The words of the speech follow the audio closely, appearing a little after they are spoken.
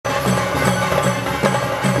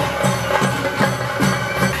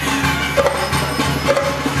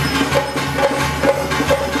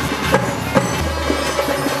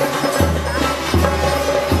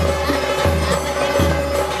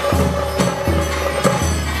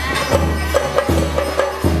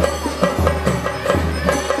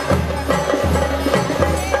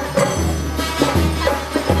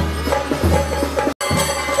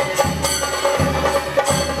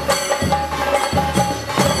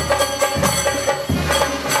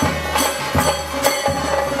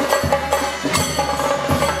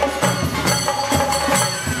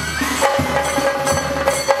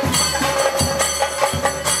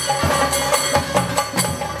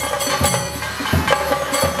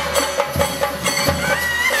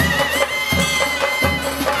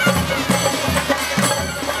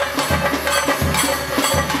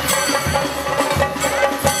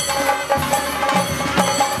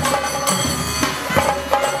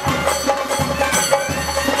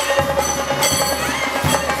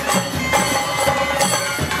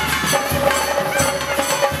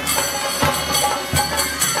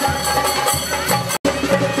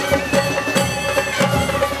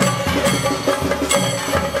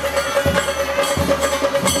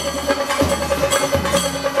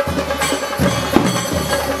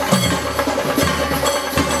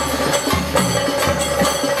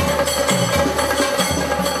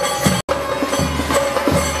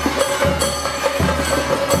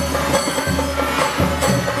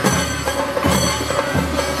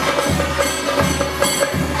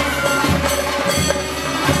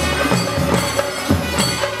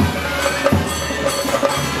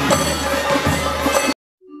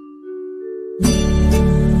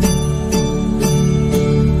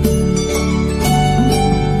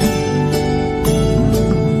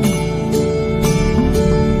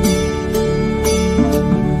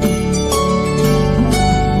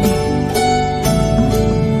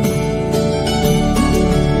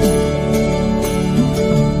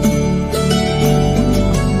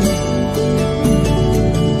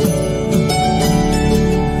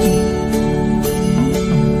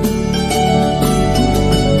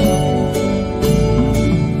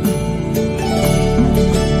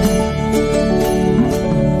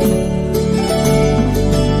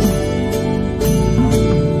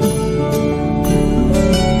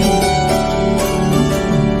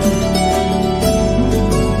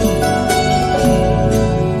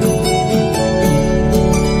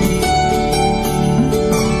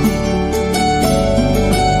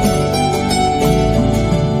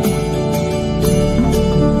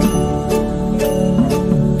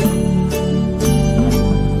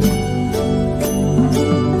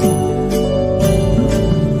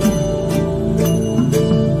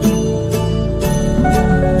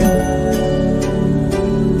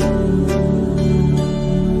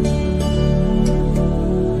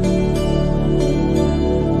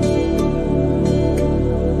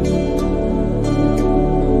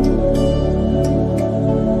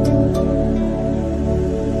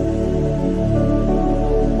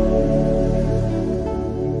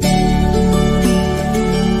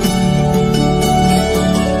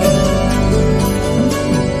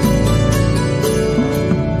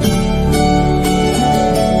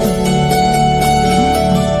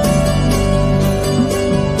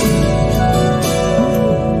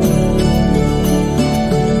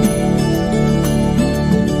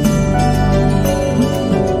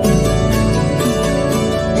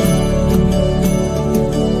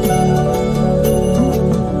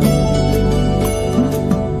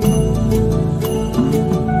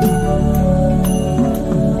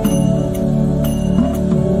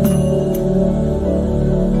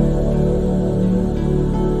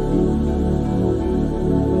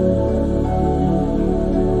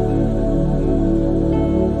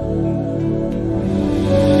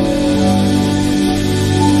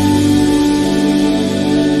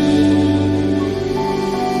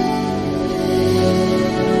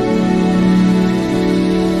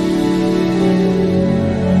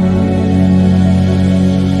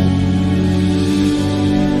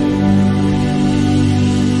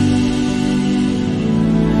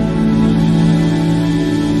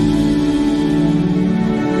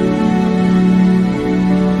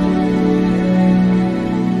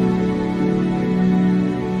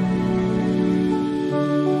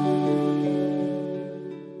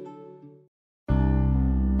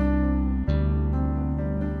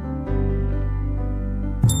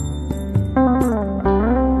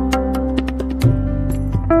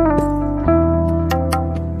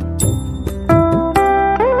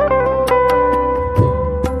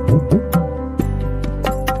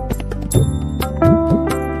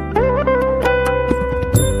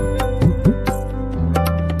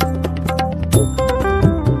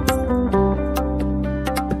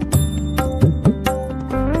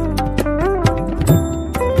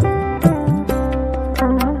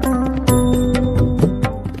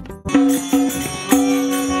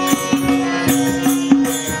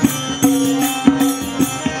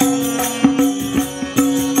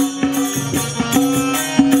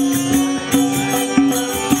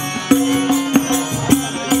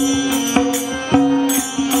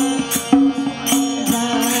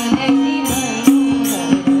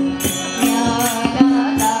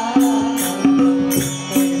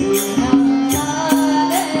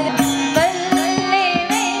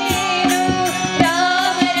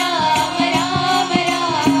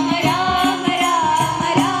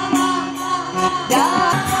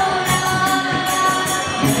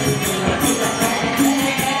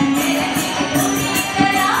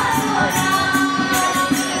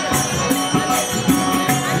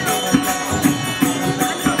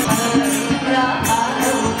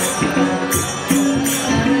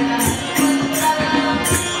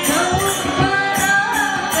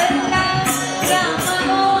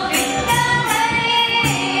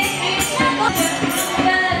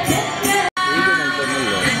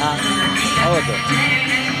ಹೌದು.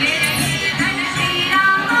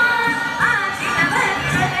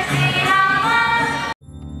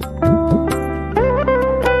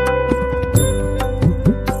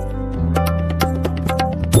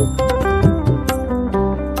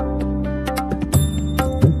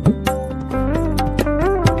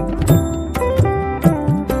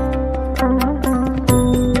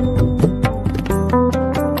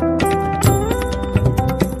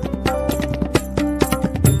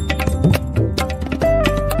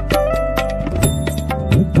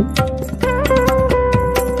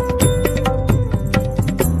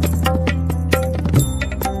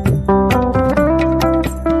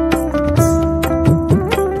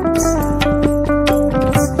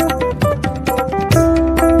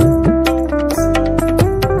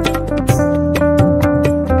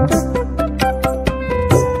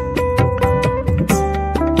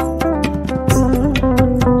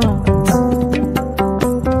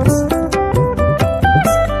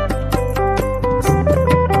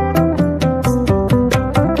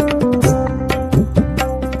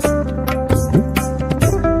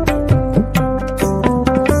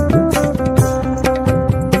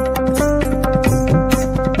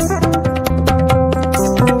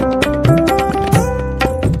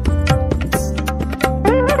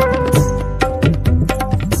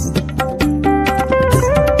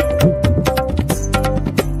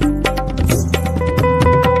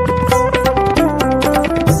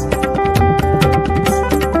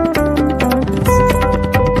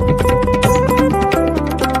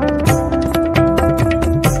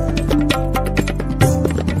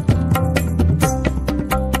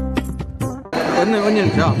 ಒಂದು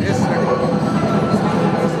ನಿಮಿಷ. ಎಸ್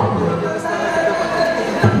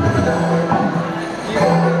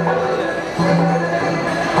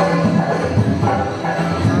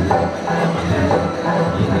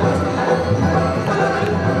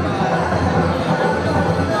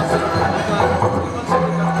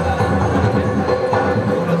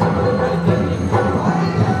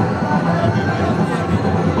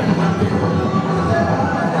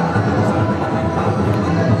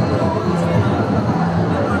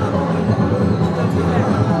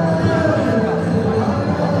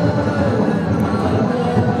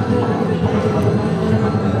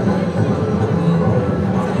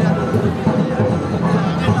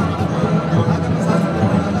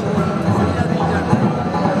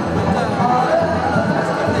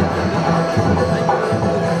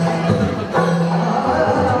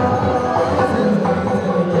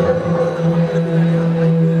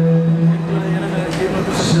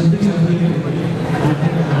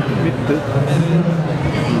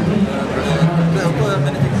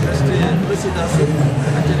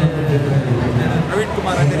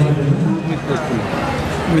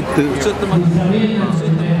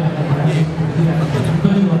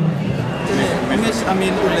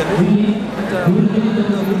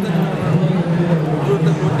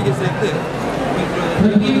ಒಟ್ಟಿಗೆ ಸೇರಿದ್ದು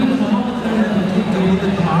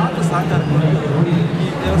ಸಹಕಾರ ಈ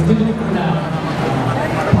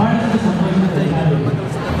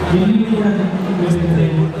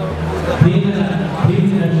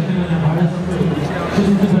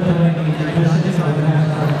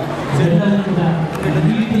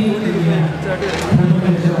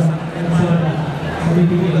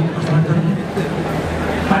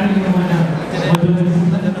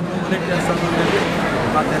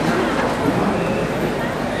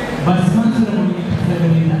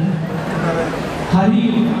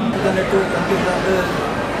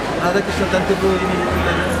ರಾಧಾಕೃಷ್ಣ ತಂತ್ರರು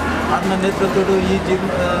ಅದನ್ನ ನೇತೃತ್ವದ ಈ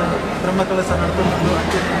ಬ್ರಹ್ಮಕಲಶ ನಡೆದುಕೊಂಡು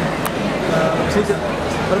ಶ್ರೀ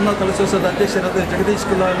ಬ್ರಹ್ಮಕಲಶೋತ್ಸವದ ಅಧ್ಯಕ್ಷರಾದ ಜಗದೀಶ್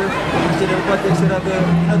ಕುಲಾಲ್, ಉಪಾಧ್ಯಕ್ಷರಾದ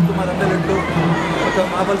ವಿನೋದ್ ಕುಮಾರ್ ಅಂಬೇಲೆಟ್ಟು ಮತ್ತು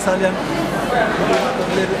ಮಾಬಲ್ ಸಾಲ್ಯಾನ್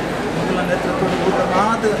ಮೊದಲ ನೇತೃತ್ವದ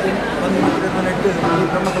ಉತ್ತಮವಾದ ಒಂದು ನೆಟ್ಟು ಈ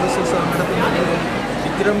ಬ್ರಹ್ಮಕಲಶೋತ್ಸವ ನಡೆದು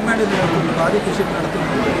ವಿಜೃಂಭಣೆ ನಡೆದು ಭಾರಿ ಖುಷಿ ನಡೆದು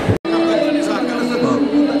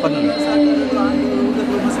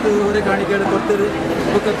ಮಸ್ತ್ ಹೊರೆ ಕಾಣಿಕೆಗಳು ಕೊಡ್ತಾರೆ.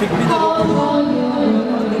 ಬೊಕ್ಕ ಪಿಗ್ಮಿದ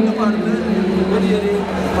ದುಡ್ಡು ಮಾಡಿದ್ರೆ ಬರೀ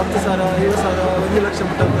 10,000 7,000 1 ಲಕ್ಷ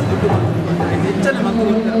ಮಟ್ಟ ದುಡ್ಡು ಮಾಡ್ತಾರೆ. ಹೆಚ್ಚನೆ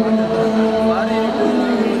ಮಕ್ಕಳು ಭಾರಿ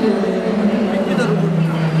ಪಿಗ್ಮಿದ ರೂಪಾಯಿ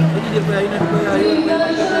 500 ರೂಪಾಯಿ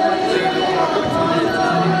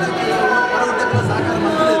 50 ಸಾಕಾರ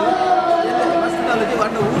ಮಾಡಿದ್ರೆ ಮಸ್ತ್ ಕಾಲಕ್ಕೆ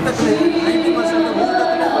ವಾಟ ಊಟಕ್ಕೆ 90%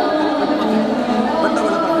 ಊಟಕ್ಕೆ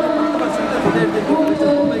ಬಂಡವಾಳ 10%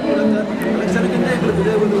 ಲಕ್ಷಕ್ಕಿಂತ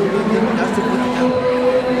ಜಾಸ್ತಿ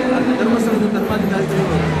ಅದು ಧರ್ಮಸ್ಥಳದ ಧರ್ಮಾಧಿಕಾರಿಗಳು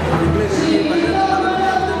ನಿರೀಕ್ಷೆ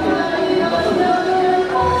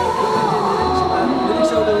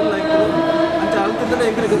ಅಂತ ಅಲ್ಕದಲ್ಲೇ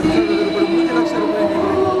ಎಕರೆಗೆ 3 ಲಕ್ಷ ರೂಪಾಯಿ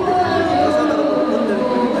ಪ್ರಸಾದ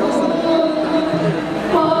ದೇವಸ್ಥಾನ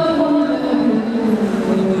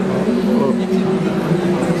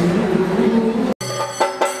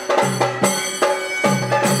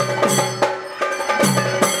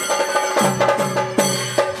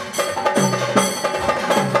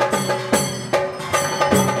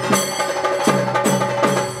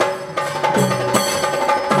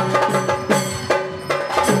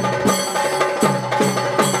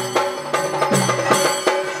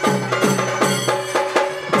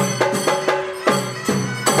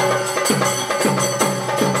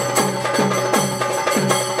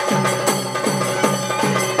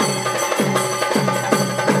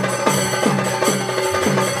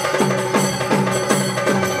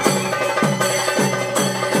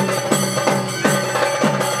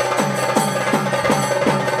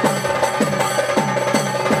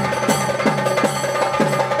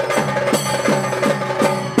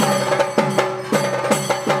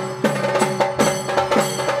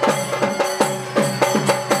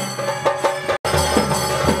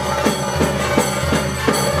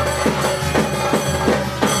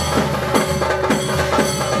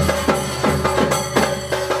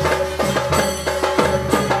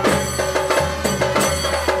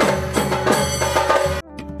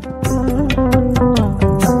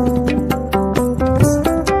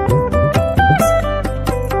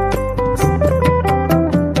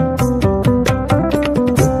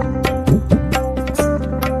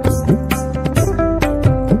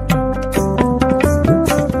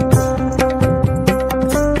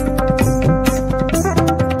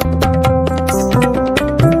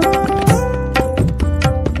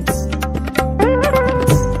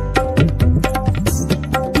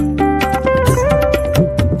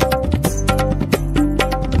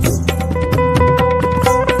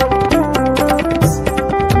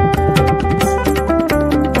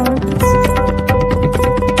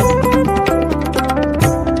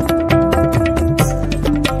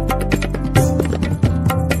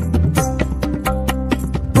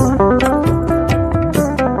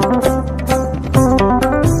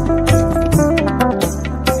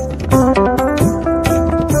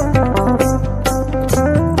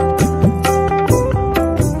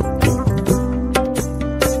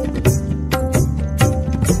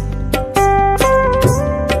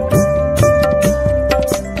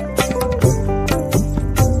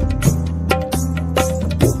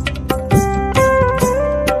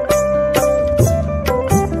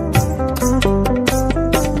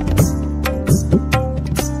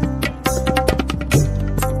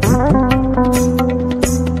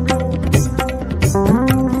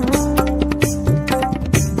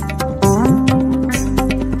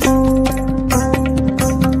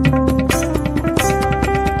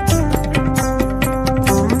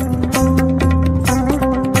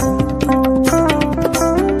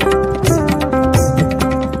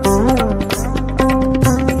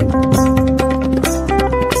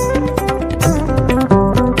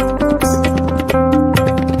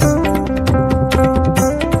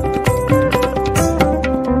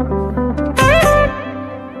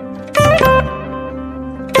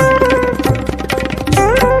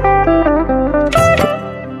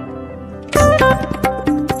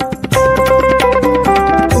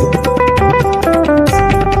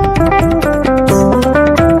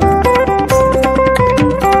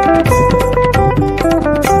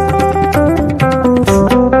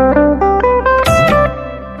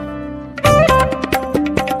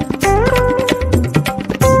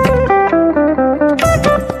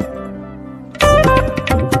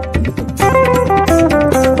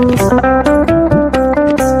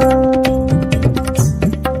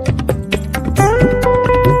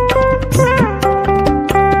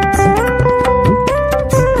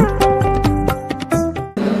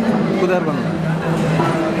ಕುದಾರ್ ಬಂದ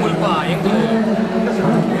ಮುಲ್ಪ ಎಂಗ್ಲು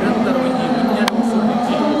ನಿರಂತರ ಈ ವಿಜ್ಞಾನ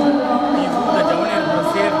ಉತ್ಸವಕ್ಕೆ ಈ ಊಟ ಜವಣಿಯನ್ನು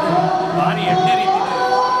ಸೇರಿದು ಭಾರಿ ಎಡ್ಡೆ ರೀತಿಯ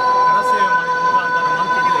ಕರಸೇವೆ ಮುಖಾಂತರ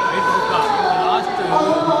ಮಂತ್ರಿಗಳು ಐದು ಬುಕ್ಕ ಲಾಸ್ಟ್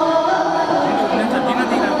ದಿನ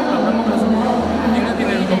ದಿನ ಪ್ರಮುಖ ದಿನ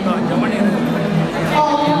ದಿನ ಜವಣಿಯನ್ನು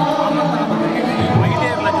ಆಮಂತ್ರಣ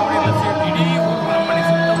ಮಹಿಳೆಯರ ಜವಣಿಯೆಲ್ಲ ಸೇರಿ ಇಡೀ ಊರು ನಮ್ಮ ಮನೆ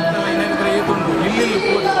ಸುತ್ತಮುತ್ತಲ ಏನಾದರೂ ಏಕೊಂಡು ಎಲ್ಲೆಲ್ಲಿ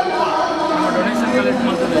ಹೋಗಿ ಸ್ವಲ್ಪ ನಮ್ಮ ಡೊನೇಷನ್ ಕಲೆಕ್ಟ್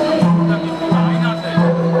ಮಾಡ್ತದೆ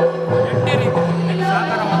ಎಡ್ಡೆ ರೀತಿ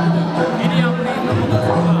ಸಹಕಾರ ಮಾಡ್ತದೆ ಹಿರಿಯ ನಮ್ಮದು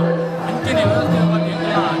ಸ್ವಲ್ಪ ಅಂಚನೆ ವ್ಯವಸ್ಥೆ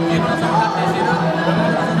ಜೀವನ ಸಂಸ್ಥೆ ಸೇರಿ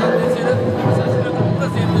ಕೂಡ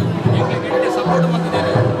ಸೇರಿದು ಎங்களுக்கு ಎಡ್ಡೆ ಸಪೋರ್ಟ್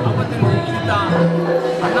ಮಾಡ್ತಿದ್ದೇವೆ ಅವತ್ತಿನ ಇಂಥ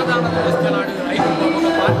ಅನ್ನದಾನದ ವ್ಯವಸ್ಥೆ ಮಾಡಿ ಐದು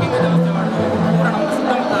ಪಾರ್ಕಿಂಗ್ ವ್ಯವಸ್ಥೆ ಮಾಡಿ ಪೂರ ನಮ್ಮ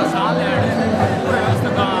ಸುತ್ತಮುತ್ತ ಶಾಲೆ ಆಡಿ ಪೂರ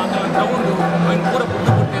ವ್ಯವಸ್ಥೆ ತಗೊಂಡು ಪೂರ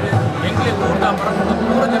ಬುದ್ಧಿ ಕೊಟ್ಟಿದೆ ಎಂಗ್ಲೆ ಊಟ ಬರಬಹುದು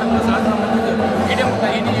ಪೂರ ಜನಗಳ ಸಹಕಾರ ಮಾಡ್ತಿದೆ ಇಡೀ ಮುಟ್ಟ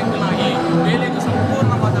ಏನೇ ಎಂಗಿಲ್ಲ ಈ ಬೇಲೆಗೆ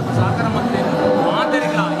ಸಂಪೂರ್ಣವಾದ ಸಹಕಾರ ಮಾಡ್ತಿದೆ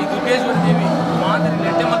ಮಾದರಿಗಳ ಈ ದುಡ್ಡೇಶ್ವರ ದೇವಿ ಮಾದರಿ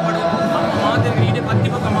ಎಡ್ಡೆ ಮಕ್ಕಳು ನಮ್ಮ ಮಾದರಿಗೆ ಇಡೀ ಪತ್ತಿ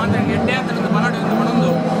ಪಕ್ಕ ಮಾದರಿಗೆ ಎಡ್ಡೆ ಅಂತ ಬರಡು ಎಂದು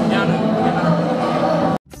ಮನೊಂದು ನಾನು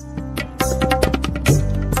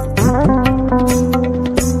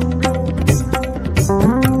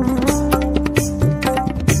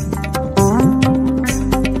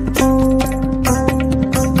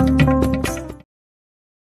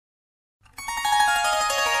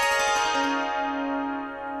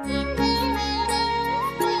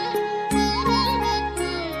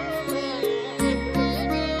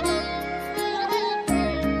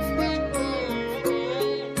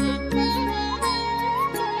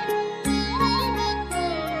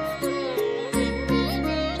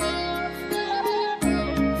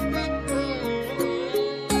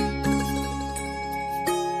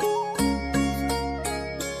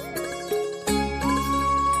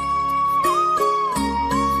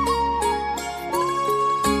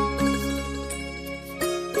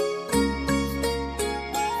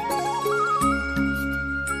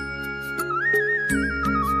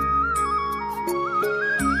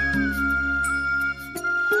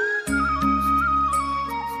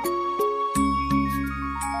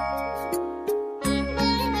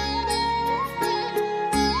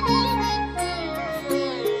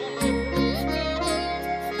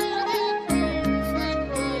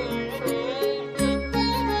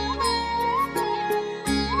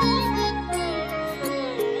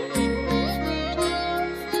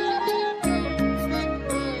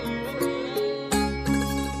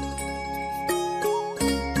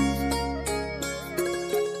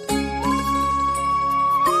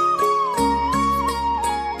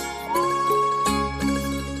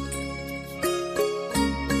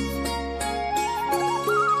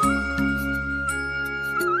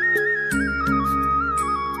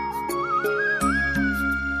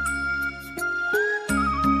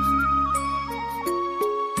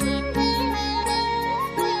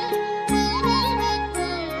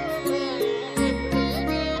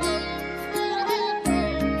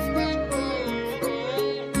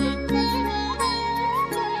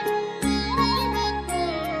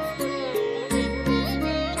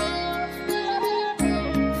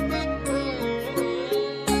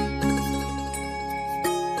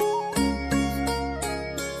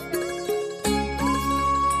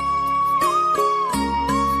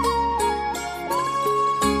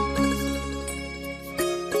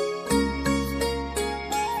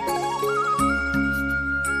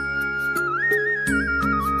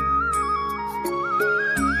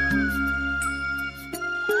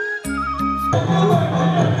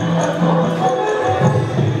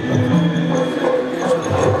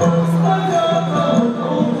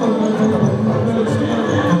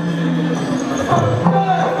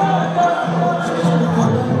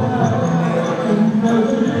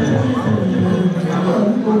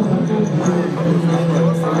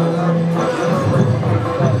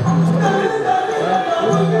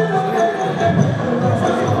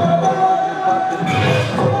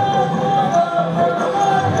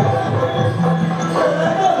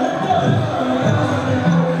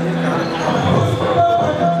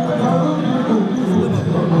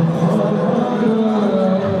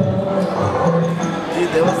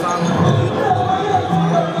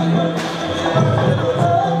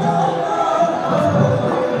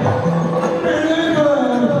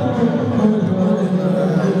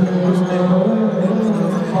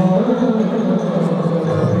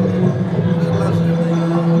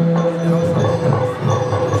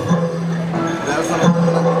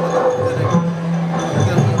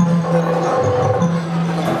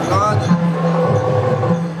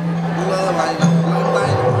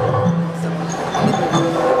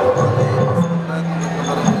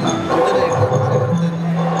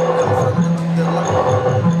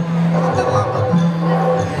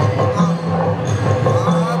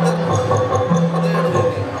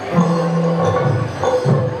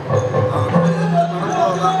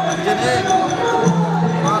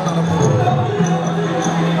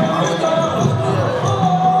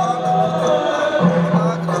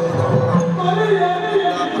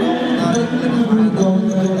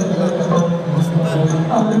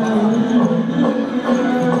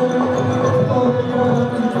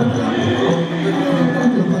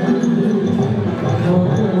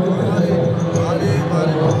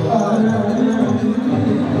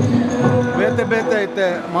ಐತೆ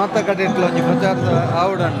ಮಾತುಕತೆ ಇಟ್ಲ ಒಂಜಿ ಪ್ರಚಾರದ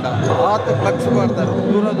ಆವಡಂಡ ಆತ ಫ್ಲೆಕ್ಸ್ ಮಾಡ್ತಾರೆ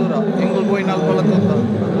ದೂರ ದೂರ ಹಿಂಗೆ ಹೋಗಿ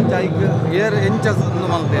ನಲ್ಕೊಳತ್ತಂತ ಐಕ್ ಏರ್ ಎಂಚ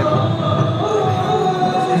ಮಲ್ತೇನೆ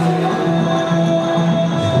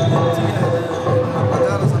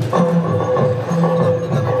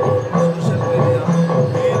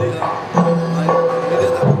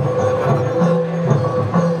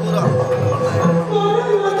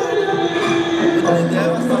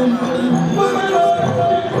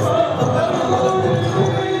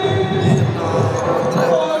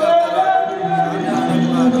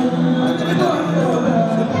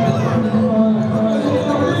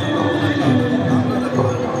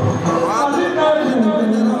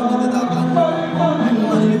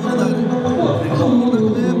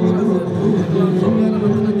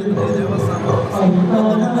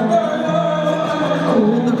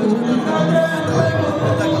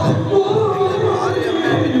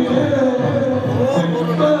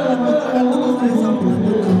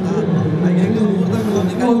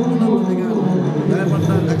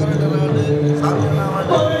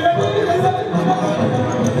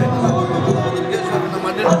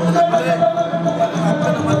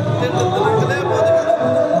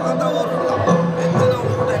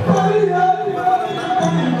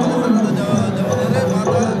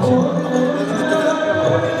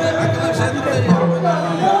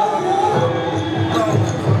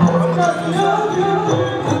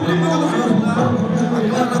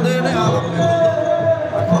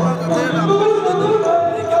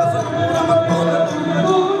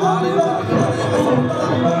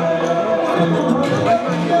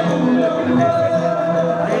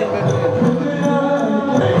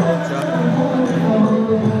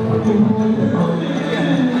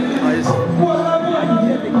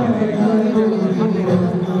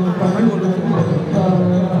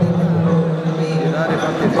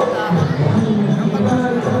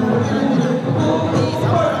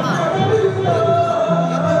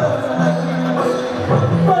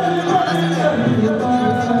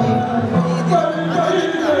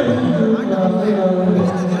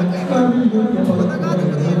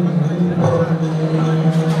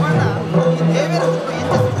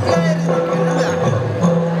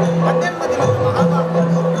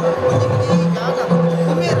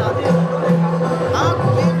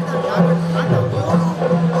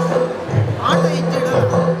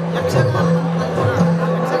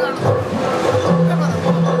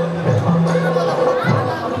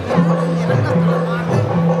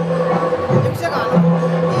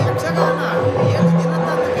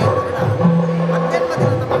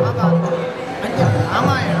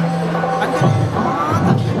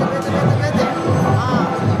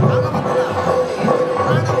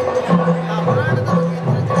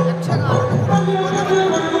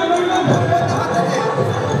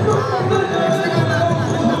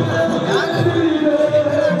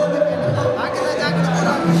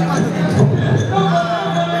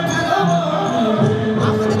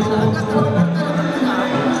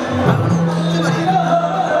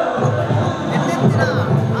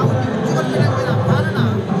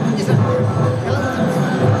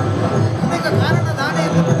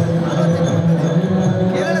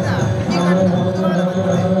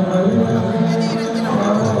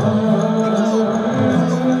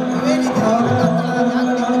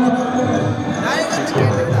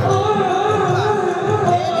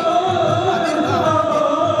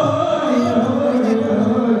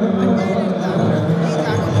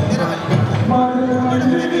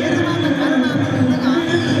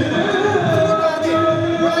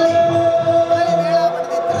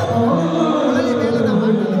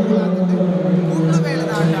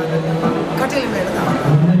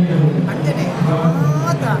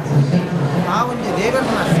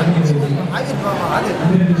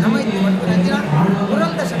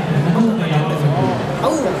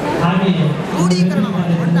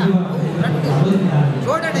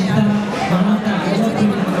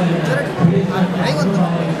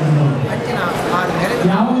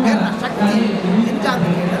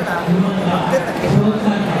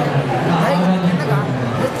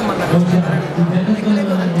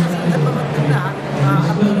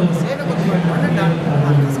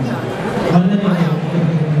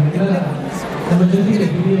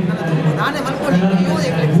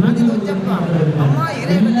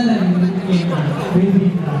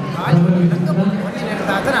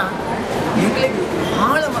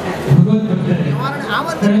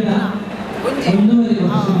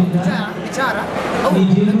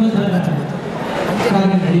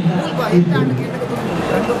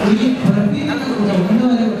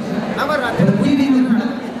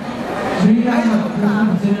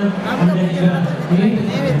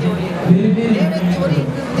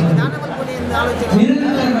ನೈವೇದ್ಯ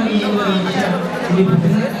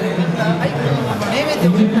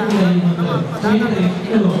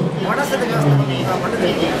ಒಣಸದ ವ್ಯವಸ್ಥೆ ಮಾಡಿದ್ರೆ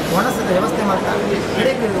ಒಣಸದ ವ್ಯವಸ್ಥೆ ಮಾಡ್ತಾರೆ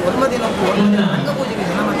ಕಡೆಗೆ ಒಂದು ದಿನ ರಂಗಪೂಜೆಗೆ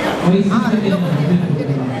ಜನ ಮಾಡ್ತಾರೆ ಆ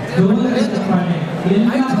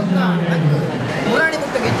ಪುರಾಣಿ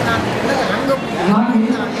ಮುಕ್ತ ಹೆಚ್ಚಿನ ರಂಗಪೂಜೆ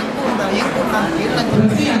ಎಂಕುಂಡ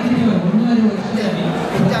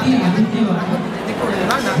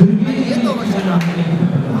ಏತೋ ವರ್ಷ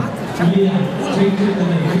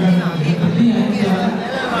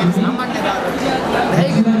ಸಾಮಾನ್ಯದ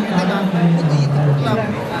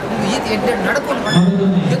ಈತ ಎಡ್ಡೆ ನಡ್ಕೊಂಡು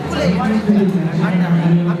ಎಕ್ಕುಲೆ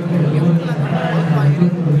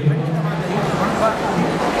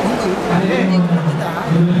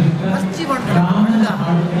ಪಶ್ಚಿಮ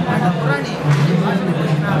ಪುರಾಣಿ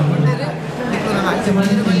ಬಂದರೆ ನನ್ನ ಅಂಚೆ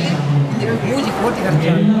ಮಂದಿರ ಬಳಿ ಪೂಜೆ ಕೋಟಿ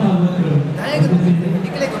ಖರ್ಚು ದಯಗೆ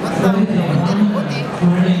ನಿಖಲೆಗೆ ಬಂದ ಕೋಟಿ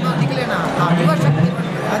ನಿಖಲೆನ ಯುವಶಕ್ತಿ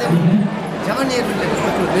ಅದೇ ಜವನಿಯರು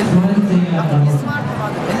ಅದು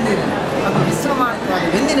ನಿಸ್ವಾರ್ಥವಾದ ಬೆಂದಿರು ಅದು ವಿಶ್ರಮಾರ್ಥವಾದ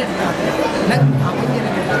ಬೆಂದಿನಿಟ್ಟಾದರೆ ನಂಗೆ ಆ ಮುಂದಿನ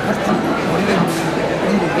ಖರ್ಚು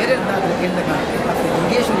ಒಂದು ಬೇರೆದಾದರೆ ಕೇಳಿದಾಗ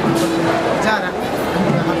ದುರ್ಗೇಶ್ವರಿ ವಿಚಾರ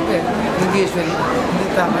ಅಂತ ಹಪ್ಪೆ ದುರ್ಗೇಶ್ವರಿ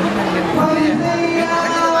ಇಂಥ ಮನೆಯಲ್ಲಿ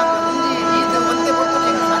ಒಂದೇ ಕೊಟ್ಟು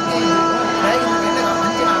ಸಾಧ್ಯ ಇಲ್ಲ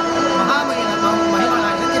ಅಂಚಿನ ಮಹಾಮಹಿನ ಮಹಿಮಳ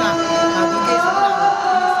ಹೆಚ್ಚಿನ ದುರ್ಗೇಶ್ವರ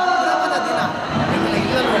ಸಂಭ್ರಮದ ದಿನ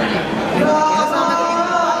ಇಲ್ಲೂ ಕೆಲಸ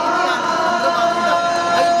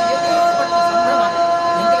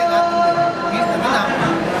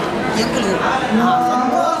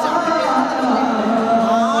ಸಂತೋಷ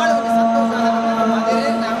ಭಾಳ ಒಂದು ಸಂತೋಷ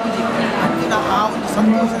ಆ ಒಂದು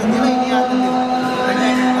ಸಂತೋಷದ ದಿನ ಇನಿಯಾದಲ್ಲಿ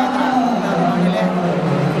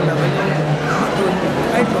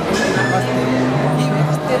ಈ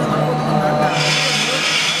ವ್ಯವಸ್ಥೆಯನ್ನು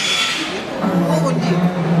ಮಾಡ್ಕೊಂಡು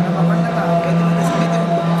ನಮ್ಮ ಮಂಡಲ ಸಮಿತಿ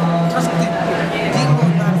ಟ್ರಸ್ಟ್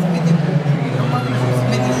ಜೀರ್ಣೋದ್ಧಾರ ಸಮಿತಿ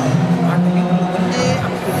ಸಮಿತಿ ಒಂದೇ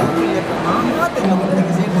ಮಾತನ್ನು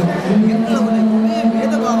ಸೇರಿತು ಎಲ್ಲವನ್ನೇ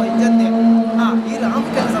ಭೇದ ಭಾವ ಇಜ್ಜತೆ ಈ ರಾಮ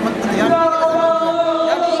ಕೆಲಸ ಬರ್ತದೆ ಯಾರು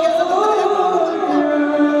ಈ ಕೆಲಸ ವಿಚಾರ